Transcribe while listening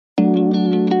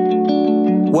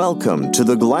Welcome to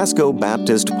the Glasgow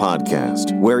Baptist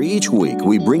Podcast, where each week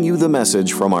we bring you the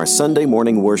message from our Sunday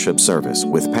morning worship service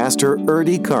with Pastor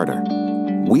Erdy Carter.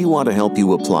 We want to help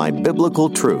you apply biblical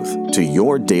truth to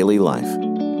your daily life.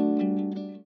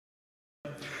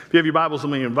 If you have your Bibles,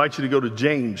 let me invite you to go to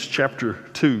James chapter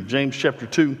 2. James chapter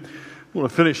 2. I want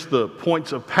to finish the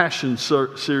Points of Passion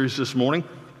series this morning.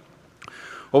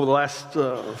 Over the last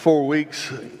 4 weeks,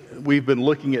 we've been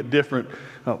looking at different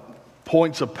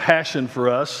points of passion for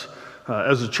us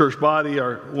as a church body.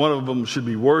 One of them should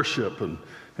be worship and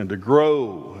to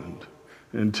grow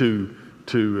and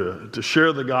to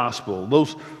share the gospel.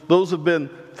 Those have been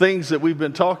things that we've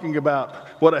been talking about,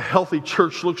 what a healthy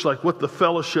church looks like, what the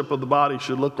fellowship of the body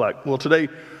should look like. Well, today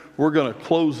we're going to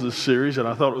close this series, and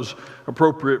I thought it was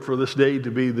appropriate for this day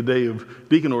to be the day of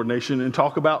deacon ordination and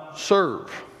talk about serve.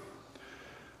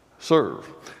 Serve.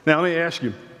 Now, let me ask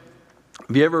you,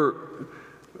 have you ever,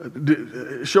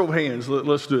 show of hands,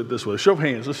 let's do it this way. Show of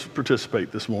hands, let's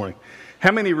participate this morning.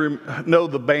 How many know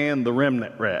the band, the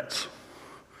Remnant Rats?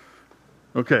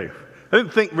 Okay, I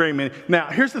didn't think very many. Now,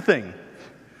 here's the thing.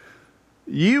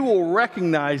 You will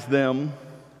recognize them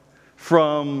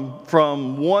from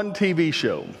one TV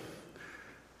show.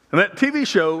 And that TV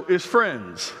show is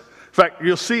Friends. In fact,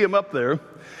 you'll see them up there.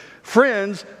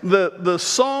 Friends, the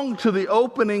song to the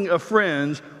opening of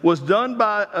Friends was done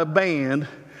by a band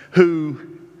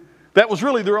that was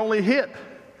really their only hit.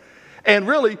 And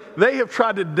really, they have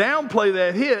tried to downplay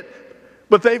that hit,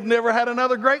 but they've never had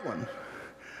another great one.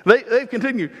 They've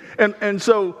continued. And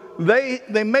so they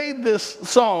made this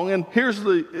song, and here's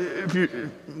those of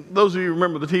you who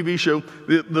remember the TV show,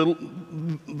 the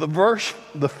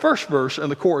first verse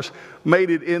and the chorus made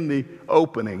it in the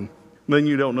opening. Then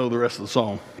you don't know the rest of the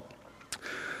song.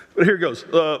 But here it goes.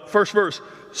 First verse.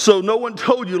 So no one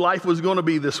told you life was going to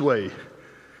be this way.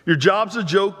 Your job's a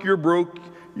joke, you're broke,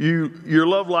 your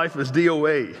love life is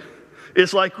DOA.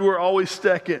 It's like we're always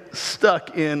stuck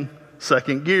in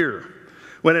second gear.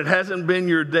 When it hasn't been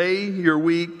your day, your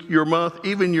week, your month,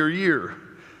 even your year.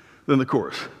 Then the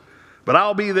chorus. But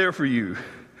I'll be there for you.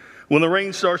 When the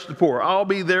rain starts to pour, I'll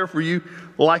be there for you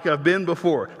like I've been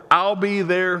before. I'll be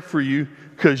there for you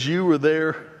because you were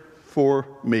there for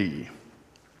me.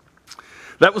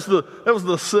 That was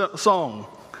the song.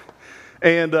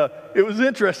 And it was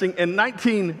interesting. In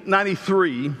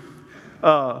 1993,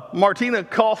 Martina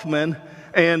Kaufman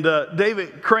and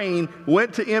David Crane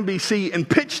went to NBC and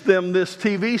pitched them this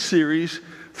TV series,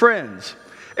 Friends.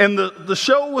 And the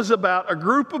show was about a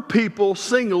group of people,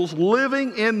 singles,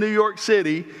 living in New York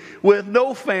City with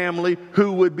no family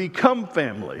who would become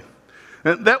family.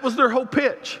 And that was their whole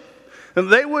pitch. And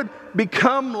they would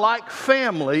become like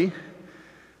family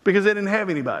because they didn't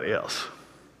have anybody else.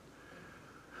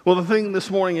 Well, the thing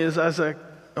this morning is, as I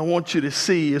want you to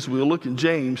see as we look in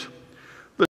James,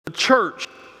 the church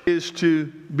is to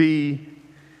be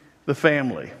the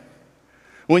family.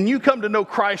 When you come to know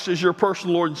Christ as your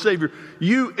personal Lord and Savior,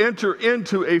 you enter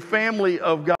into a family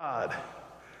of God.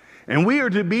 And we are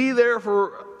to be there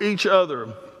for each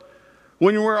other.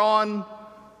 When we're on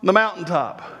the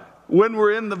mountaintop, when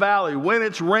we're in the valley, when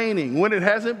it's raining, when it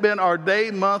hasn't been our day,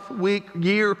 month, week,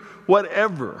 year,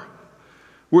 whatever,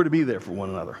 we're to be there for one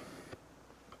another.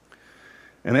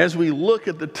 And as we look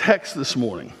at the text this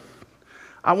morning,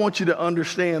 I want you to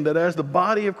understand that as the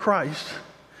body of Christ,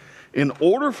 in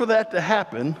order for that to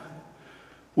happen,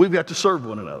 we've got to serve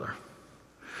one another.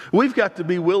 We've got to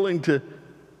be willing to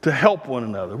help one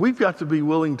another. We've got to be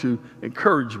willing to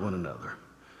encourage one another.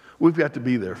 We've got to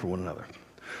be there for one another.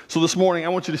 So this morning, I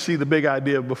want you to see the big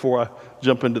idea before I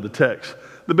jump into the text.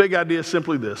 The big idea is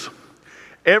simply this.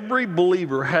 Every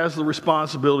believer has the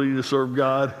responsibility to serve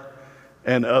God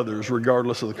and others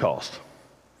regardless of the cost.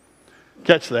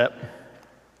 Catch that.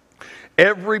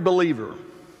 Every believer.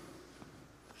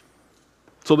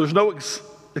 So there's no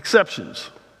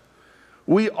exceptions.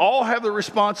 We all have the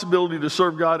responsibility to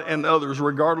serve God and others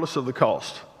regardless of the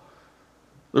cost.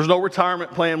 There's no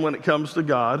retirement plan when it comes to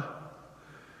God.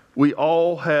 We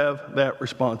all have that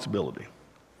responsibility.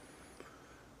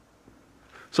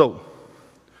 So,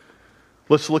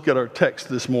 let's look at our text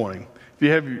this morning. If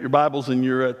you have your Bibles and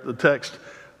you're at the text,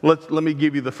 let me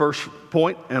give you the first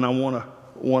point, and I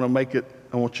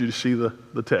want you to see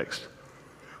the text.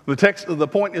 The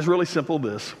point is really simple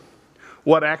this.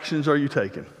 What actions are you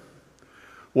taking?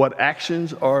 What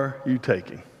actions are you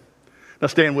taking? Now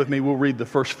stand with me, we'll read the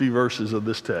first few verses of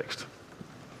this text.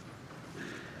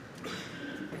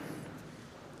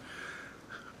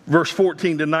 Verse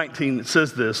 14 to 19, it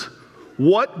says this.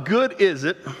 What good is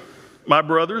it, my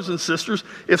brothers and sisters,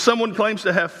 if someone claims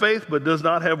to have faith but does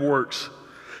not have works?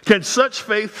 Can such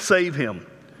faith save him?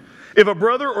 If a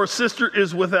brother or sister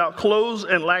is without clothes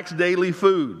and lacks daily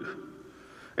food,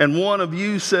 and one of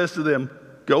you says to them,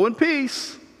 go in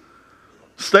peace,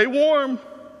 stay warm,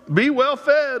 be well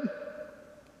fed,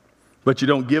 but you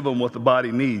don't give them what the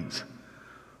body needs,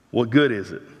 what good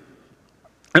is it?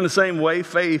 In the same way,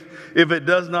 faith, if it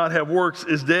does not have works,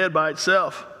 is dead by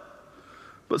itself.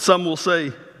 But some will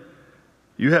say,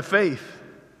 you have faith,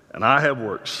 and I have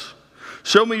works.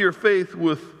 Show me your faith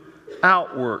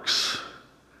without works,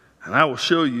 and I will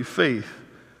show you faith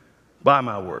by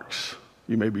my works.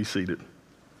 You may be seated.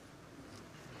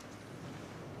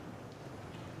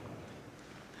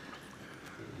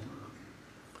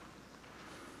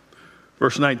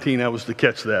 Verse 19, I was to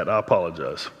catch that. I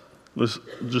apologize.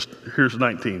 Here's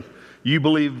 19. You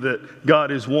believe that God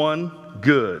is one?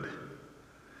 Good.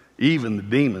 Even the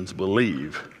demons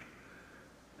believe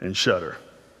and shudder.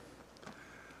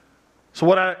 So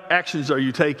what actions are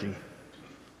you taking?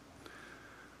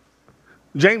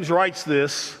 James writes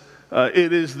this.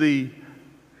 James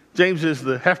is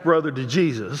the half-brother to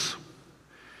Jesus.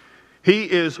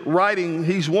 He's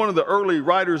one of the early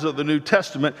writers of the New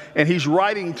Testament, and he's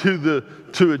writing to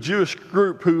a Jewish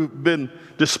group who've been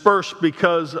dispersed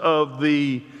because of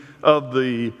the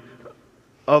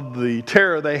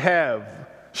terror they have.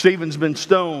 Stephen's been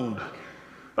stoned.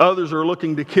 Others are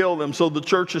looking to kill them, so the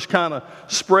church is kind of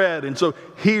spread. And so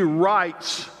he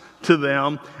writes to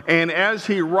them, and as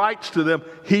he writes to them,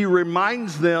 he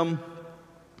reminds them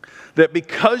that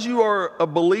because you are a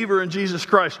believer in Jesus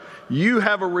Christ, you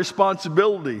have a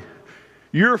responsibility.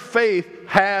 Your faith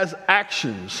has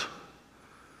actions.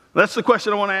 That's the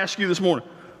question I want to ask you this morning.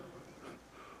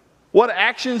 What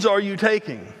actions are you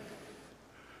taking?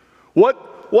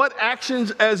 What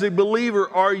actions as a believer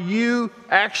are you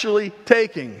actually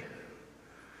taking?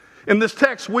 In this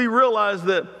text, we realize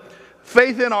that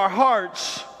faith in our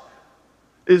hearts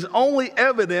is only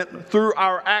evident through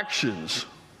our actions.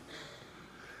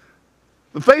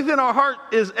 The faith in our heart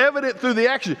is evident through the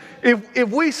action.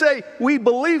 If we say we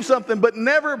believe something but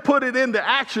never put it into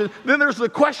action, then there's the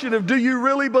question of, do you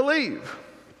really believe?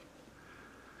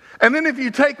 And then if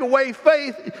you take away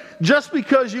faith, just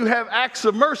because you have acts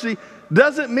of mercy,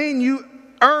 doesn't mean you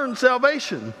earn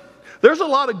salvation. There's a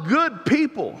lot of good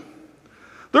people.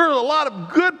 There are a lot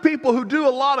of good people who do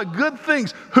a lot of good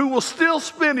things who will still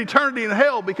spend eternity in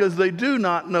hell because they do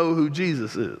not know who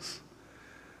Jesus is.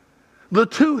 The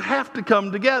two have to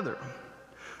come together.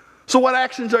 So what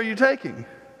actions are you taking?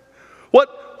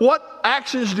 What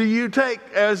actions do you take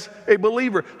as a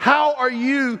believer? How are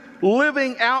you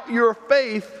living out your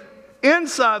faith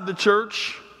inside the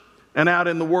church and out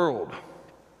in the world?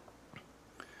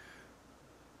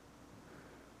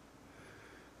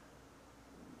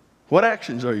 What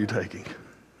actions are you taking?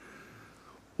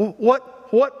 What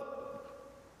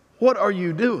are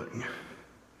you doing?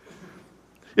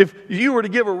 If you were to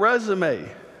give a resume,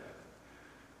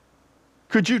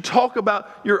 could you talk about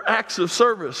your acts of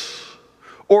service?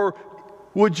 Or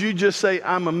would you just say,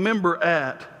 I'm a member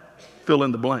at fill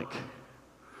in the blank?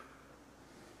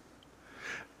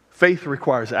 Faith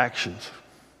requires actions.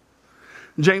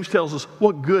 James tells us,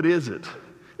 what good is it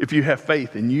if you have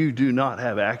faith and you do not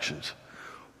have actions?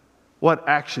 What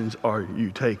actions are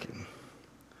you taking?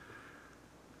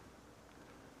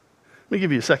 Let me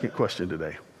give you a second question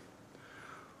today.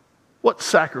 What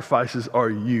sacrifices are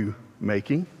you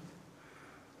making?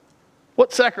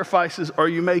 What sacrifices are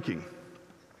you making?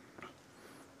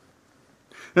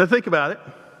 Now think about it.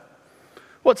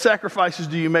 What sacrifices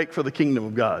do you make for the kingdom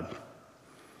of God?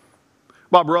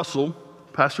 Bob Russell,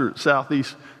 pastor at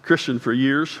Southeast Christian for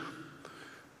years,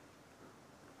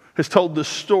 has told this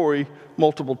story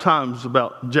multiple times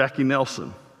about Jackie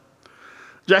Nelson.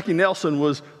 Jackie Nelson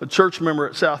was a church member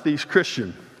at Southeast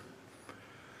Christian.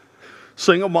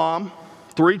 Single mom,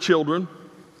 3 children,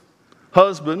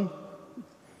 husband,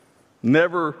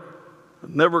 never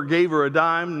gave her a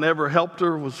dime, never helped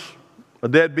her, was a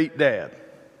deadbeat dad.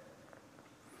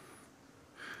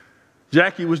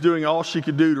 Jackie was doing all she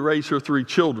could do to raise her 3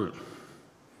 children.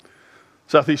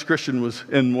 Southeast Christian was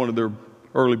in one of their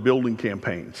early building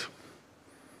campaigns.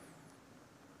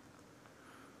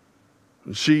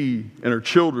 And she and her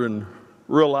children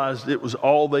realized it was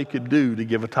all they could do to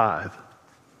give a tithe.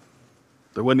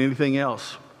 There wasn't anything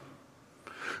else.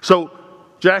 So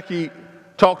Jackie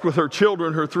talked with her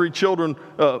children, her 3 children,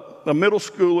 a middle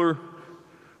schooler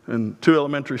and 2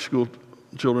 elementary school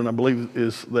children, I believe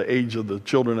is the age of the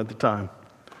children at the time,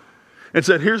 and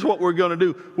said, here's what we're going to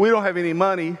do. We don't have any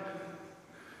money.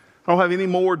 I don't have any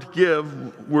more to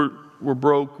give. We're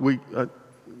broke. We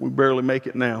barely make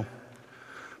it now.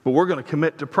 But we're going to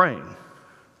commit to praying.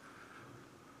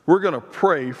 We're going to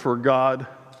pray for God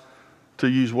to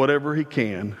use whatever he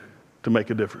can to make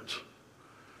a difference.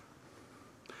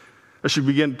 As she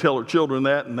began to tell her children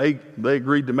that, and they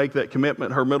agreed to make that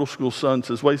commitment, her middle school son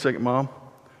says, wait a second, Mom,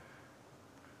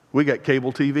 we got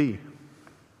cable TV.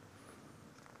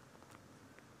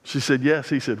 She said, yes.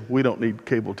 He said, we don't need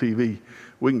cable TV.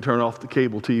 We can turn off the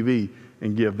cable TV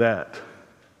and give that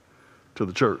to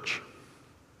the church.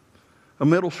 A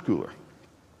middle schooler,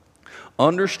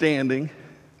 understanding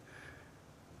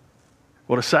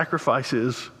what a sacrifice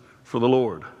is for the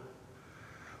Lord.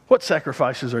 What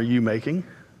sacrifices are you making?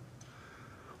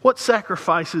 What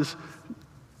sacrifices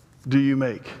do you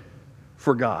make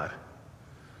for God?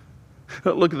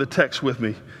 Look at the text with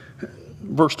me,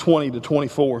 verse 20 to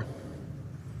 24.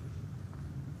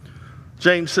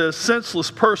 James says,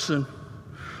 senseless person,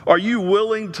 are you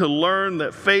willing to learn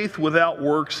that faith without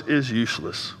works is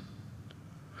useless?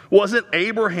 Wasn't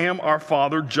Abraham, our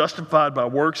father, justified by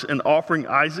works in offering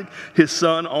Isaac, his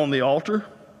son, on the altar?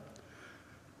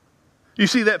 You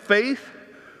see, that faith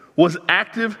was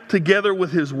active together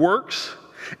with his works,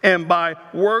 and by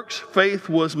works, faith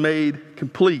was made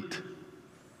complete.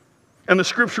 And the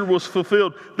scripture was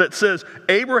fulfilled that says,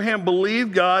 Abraham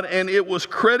believed God, and it was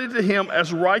credited to him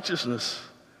as righteousness.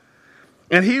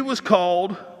 And he was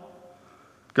called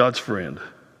God's friend.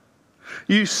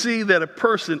 You see that a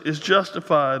person is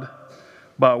justified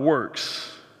by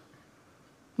works,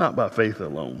 not by faith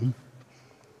alone.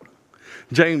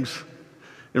 James,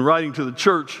 in writing to the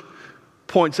church,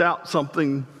 points out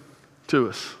something to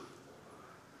us.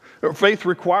 Faith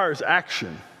requires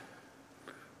action.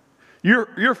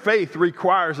 Your faith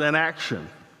requires an action.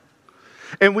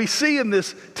 And we see in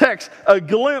this text a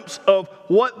glimpse of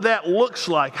what that looks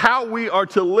like, how we are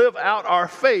to live out our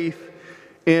faith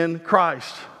in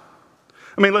Christ.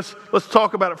 I mean, let's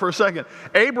talk about it for a second.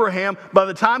 Abraham, by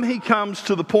the time he comes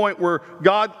to the point where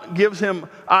God gives him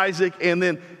Isaac and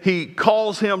then he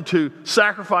calls him to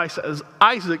sacrifice as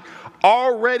Isaac,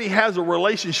 already has a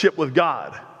relationship with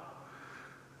God.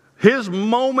 His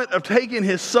moment of taking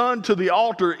his son to the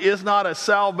altar is not a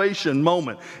salvation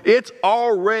moment. It's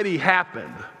already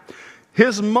happened.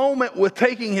 His moment with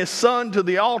taking his son to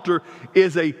the altar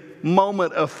is a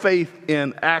moment of faith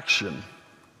in action.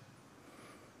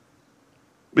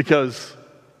 Because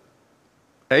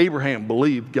Abraham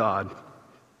believed God.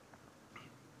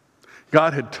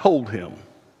 God had told him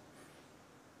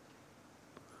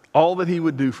all that he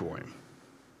would do for him.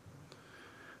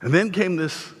 And then came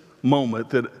this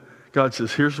moment that God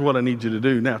says, here's what I need you to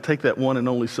do. Now take that one and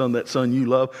only son, that son you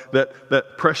love,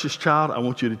 that precious child, I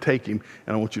want you to take him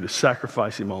and I want you to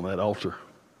sacrifice him on that altar.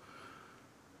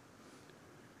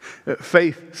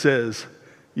 Faith says,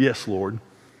 yes, Lord.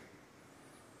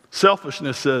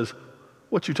 Selfishness says,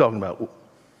 what you talking about?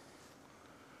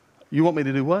 You want me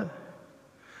to do what?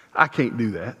 I can't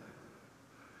do that.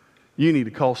 You need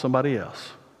to call somebody else.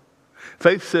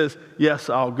 Faith says, yes,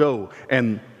 I'll go.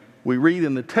 And we read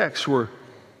in the text where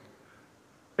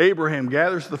Abraham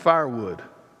gathers the firewood,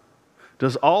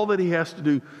 does all that he has to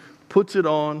do, puts it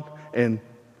on, and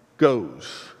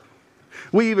goes.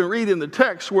 We even read in the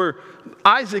text where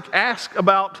Isaac asks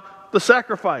about the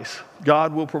sacrifice.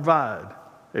 God will provide,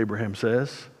 Abraham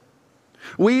says.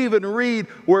 We even read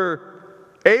where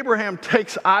Abraham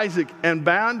takes Isaac and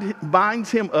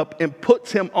binds him up and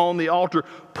puts him on the altar,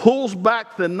 pulls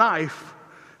back the knife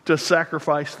to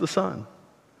sacrifice the son.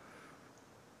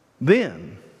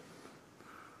 Then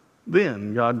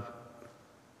God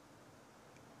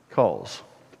calls.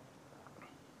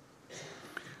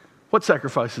 What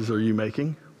sacrifices are you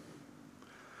making?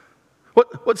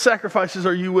 What sacrifices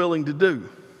are you willing to do?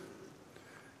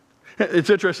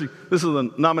 It's interesting. This is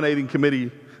the nominating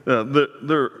committee.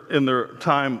 They're in their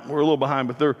time. We're a little behind,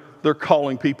 but they're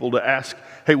calling people to ask,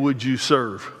 hey, would you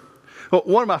serve? Well,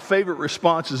 one of my favorite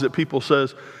responses that people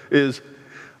says is,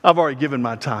 I've already given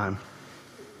my time.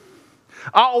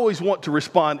 I always want to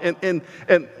respond, and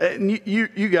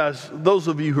you guys, those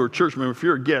of you who are church members, if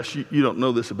you're a guest, you don't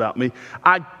know this about me.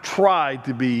 I try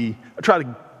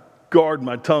to guard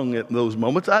my tongue at those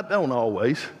moments. I don't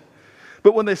always.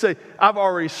 But when they say, I've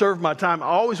already served my time, I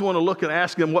always want to look and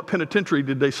ask them, what penitentiary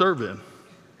did they serve in?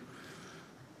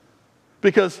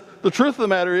 Because the truth of the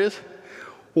matter is,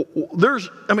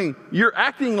 you're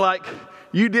acting like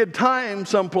you did time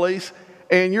someplace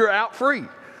and you're out free.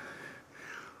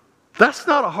 That's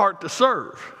not a heart to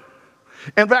serve.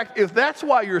 In fact, if that's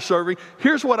why you're serving,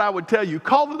 here's what I would tell you.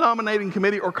 Call the nominating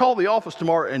committee or call the office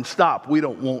tomorrow and stop. We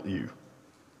don't want you.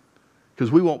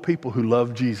 Because we want people who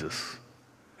love Jesus,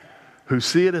 who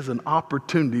see it as an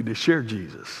opportunity to share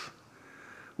Jesus.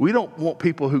 We don't want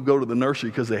people who go to the nursery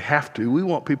because they have to. We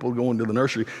want people going to the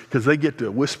nursery because they get to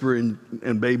whisper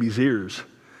in babies' ears,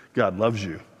 God loves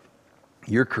you.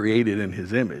 You're created in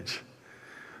his image.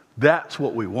 That's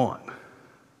what we want.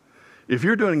 If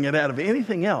you're doing it out of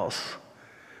anything else,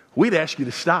 we'd ask you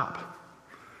to stop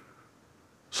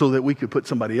so that we could put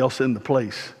somebody else in the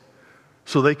place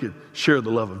so they could share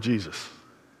the love of Jesus.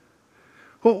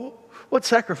 Well, what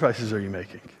sacrifices are you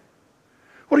making?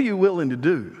 What are you willing to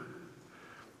do?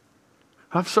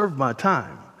 I've served my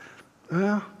time.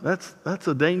 Well, that's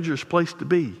a dangerous place to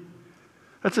be.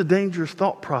 That's a dangerous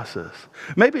thought process.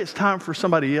 Maybe it's time for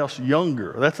somebody else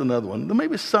younger. That's another one.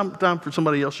 Maybe it's time for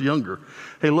somebody else younger.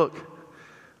 Hey, look,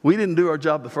 we didn't do our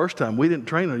job the first time. We didn't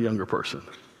train a younger person.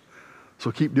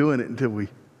 So keep doing it until we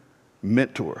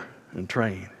mentor and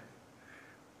train.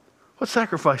 What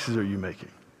sacrifices are you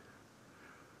making?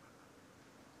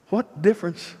 What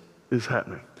difference is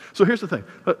happening? So here's the thing.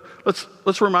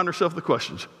 Let's remind ourselves of the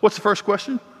questions. What's the first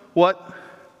question? What?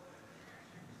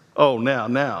 Oh,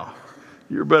 now.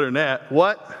 You're better than that.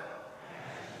 What?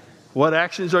 What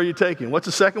actions are you taking? What's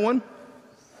the second one?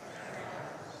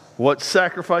 What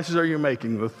sacrifices are you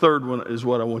making? The third one is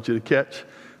what I want you to catch.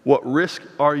 What risk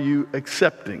are you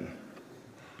accepting?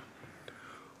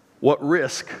 What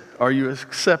risk are you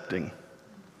accepting?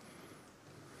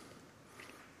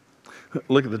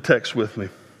 Look at the text with me.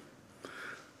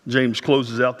 James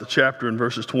closes out the chapter in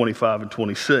verses 25 and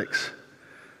 26.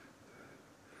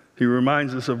 He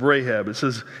reminds us of Rahab. It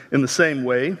says, in the same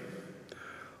way,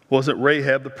 wasn't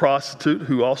Rahab the prostitute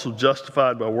who also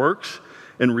justified by works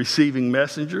in receiving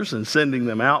messengers and sending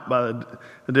them out by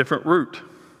a different route?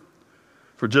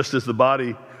 For just as the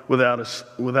body without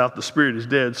the spirit is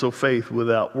dead, so faith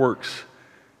without works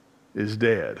is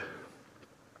dead.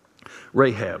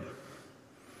 Rahab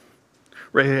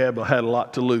had a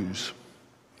lot to lose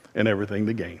and everything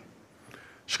to gain.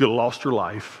 She could have lost her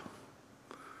life.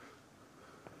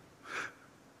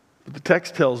 But the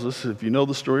text tells us, if you know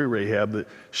the story of Rahab, that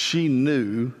she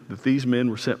knew that these men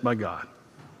were sent by God.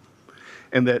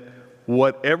 And that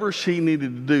whatever she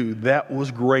needed to do, that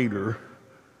was greater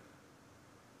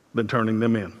than turning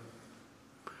them in.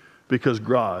 Because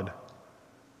God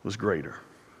was greater.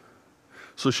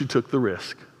 So she took the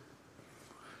risk.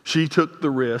 She took the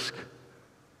risk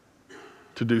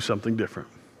to do something different.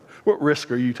 What risk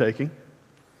are you taking?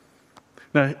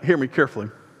 Now, hear me carefully.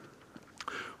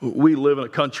 We live in a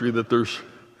country that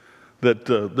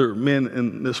there are men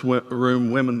in this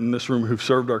room, women in this room who've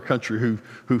served our country,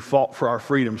 who fought for our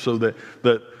freedom so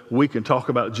that we can talk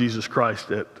about Jesus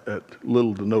Christ at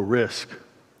little to no risk.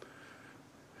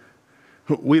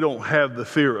 We don't have the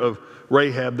fear of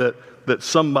Rahab that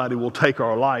somebody will take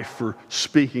our life for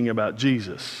speaking about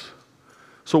Jesus.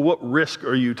 So what risk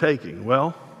are you taking?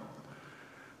 Well,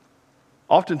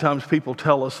 oftentimes people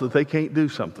tell us that they can't do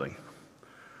something.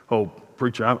 Oh,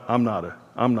 preacher, I'm not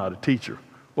a teacher.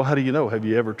 Well, how do you know? Have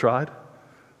you ever tried?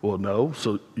 Well, no,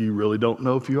 so you really don't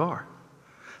know if you are.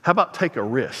 How about take a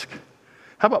risk?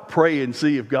 How about pray and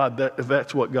see if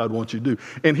that's what God wants you to do?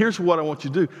 And here's what I want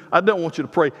you to do. I don't want you to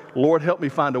pray, Lord, help me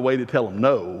find a way to tell him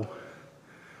no.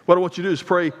 What I want you to do is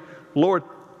pray, Lord,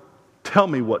 tell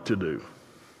me what to do.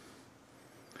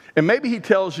 And maybe he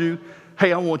tells you,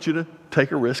 hey, I want you to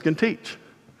take a risk and teach.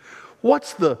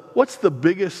 What's the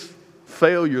biggest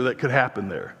failure that could happen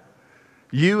there?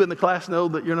 You and the class know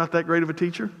that you're not that great of a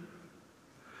teacher?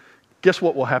 Guess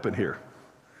what will happen here?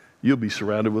 You'll be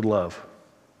surrounded with love.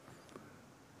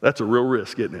 That's a real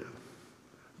risk, isn't it?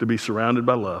 To be surrounded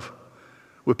by love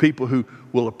with people who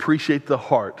will appreciate the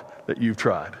heart that you've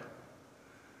tried.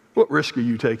 What risk are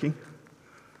you taking?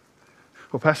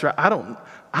 Well, Pastor, I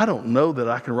don't know that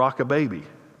I can rock a baby.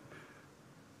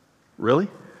 Really?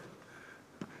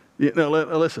 You know,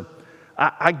 listen,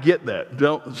 I get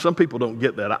that. Some people don't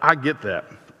get that. I get that.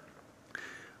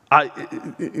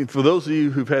 For those of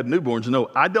you who've had newborns, know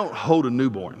I don't hold a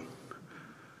newborn.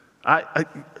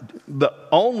 The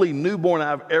only newborn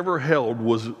I've ever held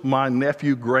was my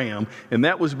nephew Graham, and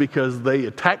that was because they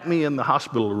attacked me in the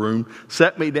hospital room,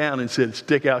 sat me down and said,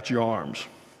 stick out your arms.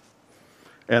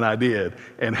 And I did,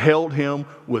 and held him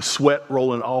with sweat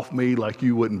rolling off me like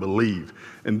you wouldn't believe,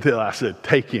 until I said,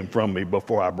 take him from me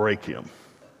before I break him.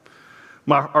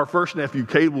 Our first nephew,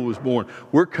 Caleb, was born.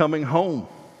 We're coming home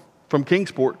from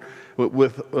Kingsport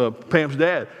with Pam's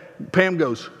dad. Pam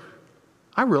goes,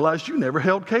 I realized you never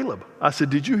held Caleb. I said,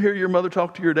 did you hear your mother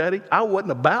talk to your daddy? I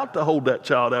wasn't about to hold that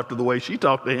child after the way she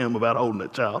talked to him about holding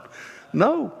that child.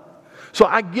 No. So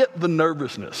I get the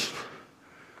nervousness.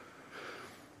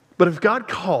 But if God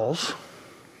calls,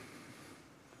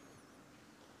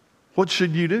 what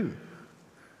should you do?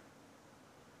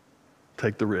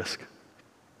 Take the risk.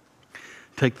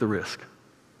 Take the risk.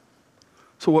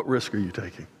 So what risk are you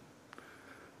taking?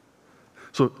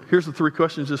 So here's the 3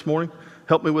 questions this morning.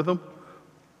 Help me with them.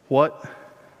 What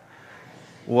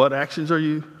actions are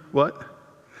you, what?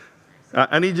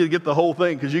 I need you to get the whole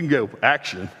thing because you can go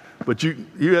action, but you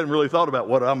hadn't really thought about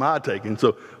what am I taking.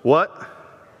 So what?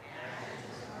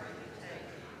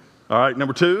 All right,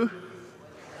 number 2.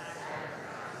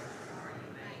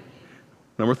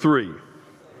 Number 3.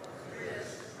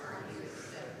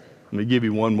 Let me give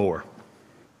you one more.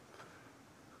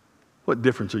 What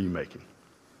difference are you making?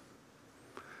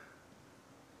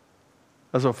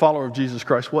 As a follower of Jesus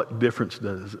Christ, what difference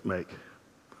does it make?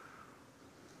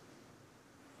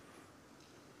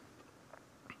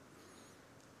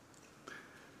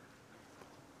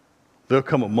 There'll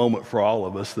come a moment for all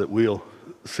of us that we'll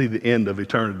see the end of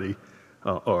eternity,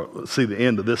 or see the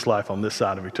end of this life on this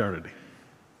side of eternity.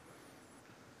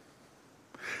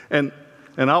 And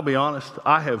I'll be honest,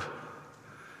 I have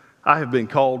been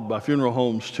called by funeral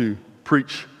homes to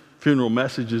preach funeral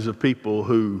messages of people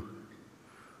who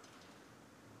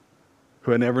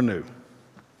I never knew.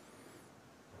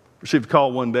 Received a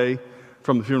call one day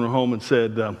from the funeral home and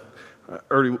said,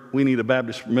 Erdy, we need a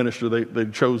Baptist minister. They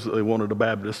chose that they wanted a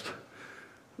Baptist.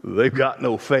 They've got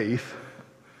no faith.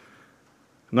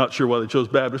 Not sure why they chose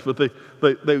Baptist, but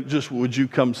they just, would you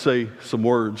come say some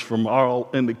words from our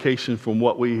indication from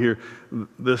what we hear?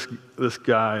 This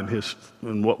guy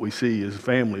and what we see, his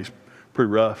family's pretty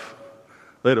rough.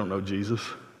 They don't know Jesus.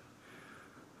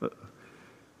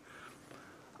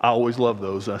 I always love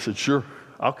those. I said, sure,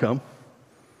 I'll come.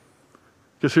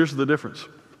 Because here's the difference.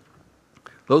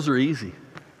 Those are easy.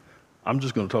 I'm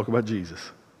just going to talk about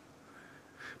Jesus.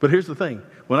 But here's the thing.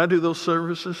 When I do those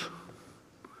services,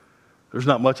 there's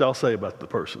not much I'll say about the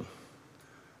person.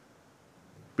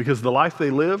 Because the life they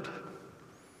lived,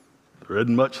 there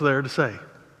isn't much there to say.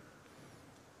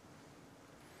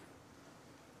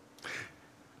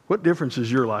 What difference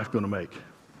is your life going to make?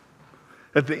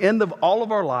 At the end of all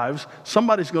of our lives,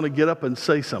 somebody's going to get up and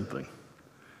say something.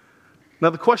 Now,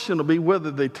 the question will be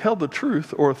whether they tell the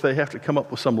truth or if they have to come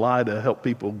up with some lie to help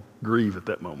people grieve at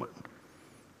that moment.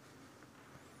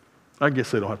 I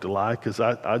guess they don't have to lie because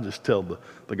I just tell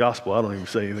the gospel. I don't even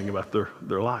say anything about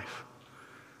their life.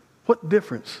 What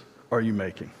difference are you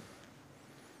making?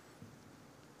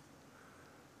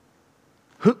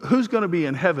 Who's going to be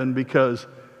in heaven because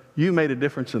you made a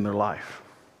difference in their life?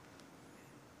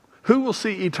 Who will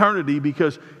see eternity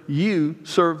because you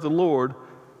served the Lord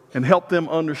and helped them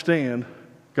understand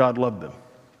God loved them?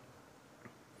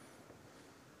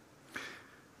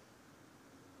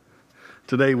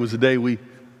 Today was the day we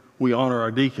honor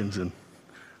our deacons, and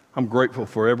I'm grateful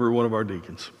for every one of our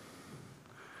deacons.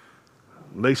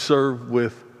 They serve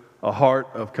with a heart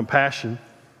of compassion,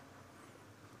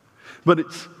 but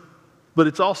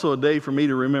it's also a day for me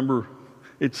to remember.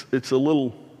 It's a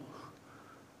little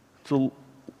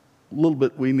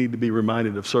bit we need to be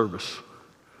reminded of service,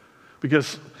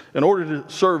 because in order to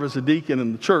serve as a deacon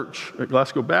in the church at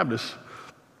Glasgow Baptist,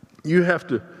 you have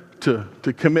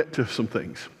to commit to some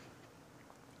things.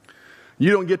 You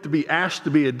don't get to be asked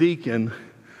to be a deacon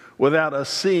without us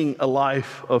seeing a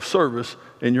life of service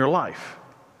in your life.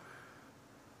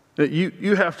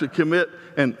 You have to commit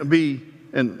and be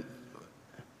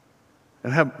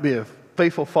a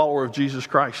faithful follower of Jesus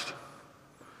Christ.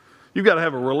 You've got to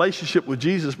have a relationship with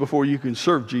Jesus before you can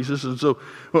serve Jesus. And so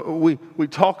we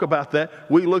talk about that.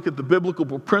 We look at the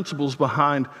biblical principles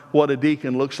behind what a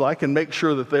deacon looks like and make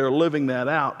sure that they are living that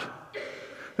out.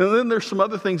 And then there's some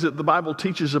other things that the Bible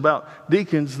teaches about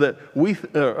deacons that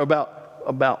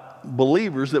about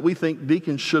believers that we think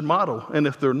deacons should model. And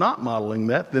if they're not modeling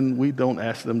that, then we don't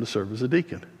ask them to serve as a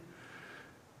deacon.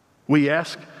 We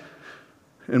ask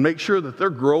and make sure that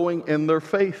they're growing in their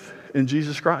faith in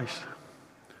Jesus Christ.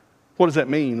 What does that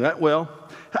mean? Well,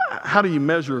 how do you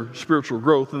measure spiritual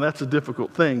growth? And that's a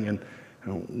difficult thing. And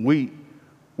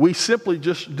we simply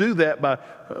just do that by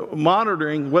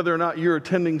monitoring whether or not you're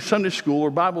attending Sunday school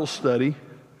or Bible study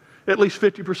at least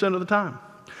 50% of the time.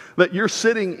 That you're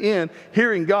sitting in,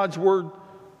 hearing God's word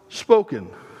spoken.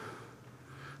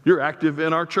 You're active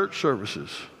in our church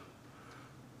services.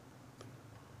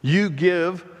 You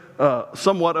give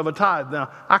somewhat of a tithe.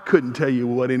 Now, I couldn't tell you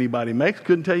what anybody makes,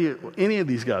 couldn't tell you any of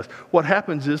these guys. What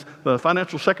happens is the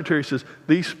financial secretary says,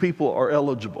 these people are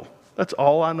eligible. That's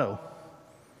all I know.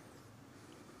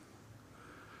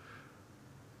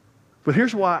 But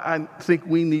here's why I think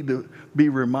we need to be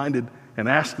reminded and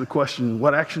ask the question,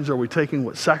 what actions are we taking?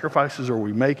 What sacrifices are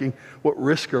we making? What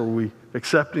risk are we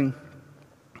accepting?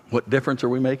 What difference are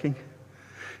we making?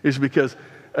 Is because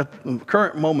at the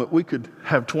current moment, we could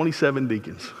have 27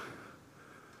 deacons,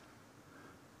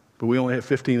 but we only have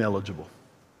 15 eligible.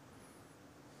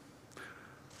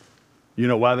 You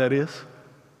know why that is?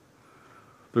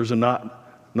 There's not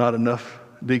enough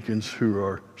deacons who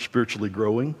are spiritually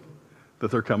growing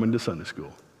that they're coming to Sunday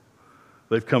school.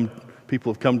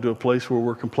 People have come to a place where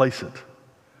we're complacent.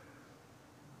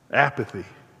 Apathy.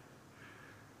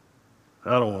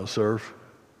 I don't want to serve.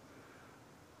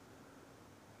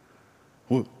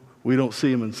 We don't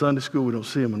see them in Sunday school. We don't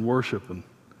see them in worship. And,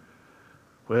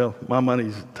 well, my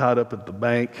money's tied up at the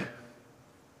bank,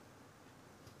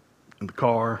 in the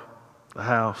car, the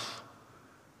house.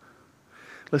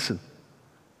 Listen,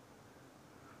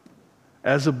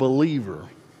 as a believer,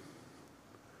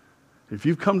 if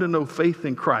you've come to know faith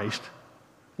in Christ,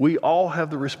 we all have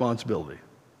the responsibility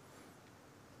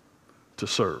to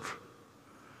serve.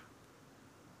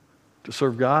 To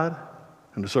serve God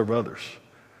and to serve others.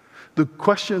 The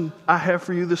question I have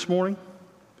for you this morning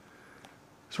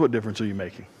is, what difference are you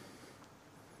making?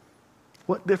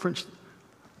 What difference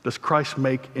does Christ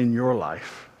make in your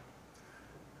life?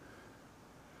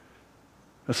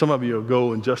 Now, some of you will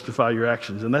go and justify your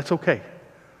actions, and that's okay.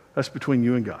 That's between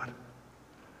you and God.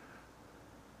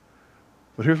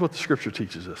 But here's what the Scripture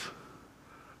teaches us: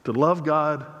 to love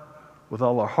God with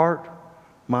all our heart,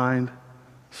 mind,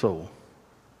 soul.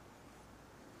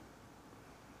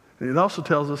 And it also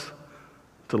tells us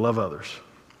to love others.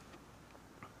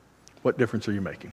 What difference are you making?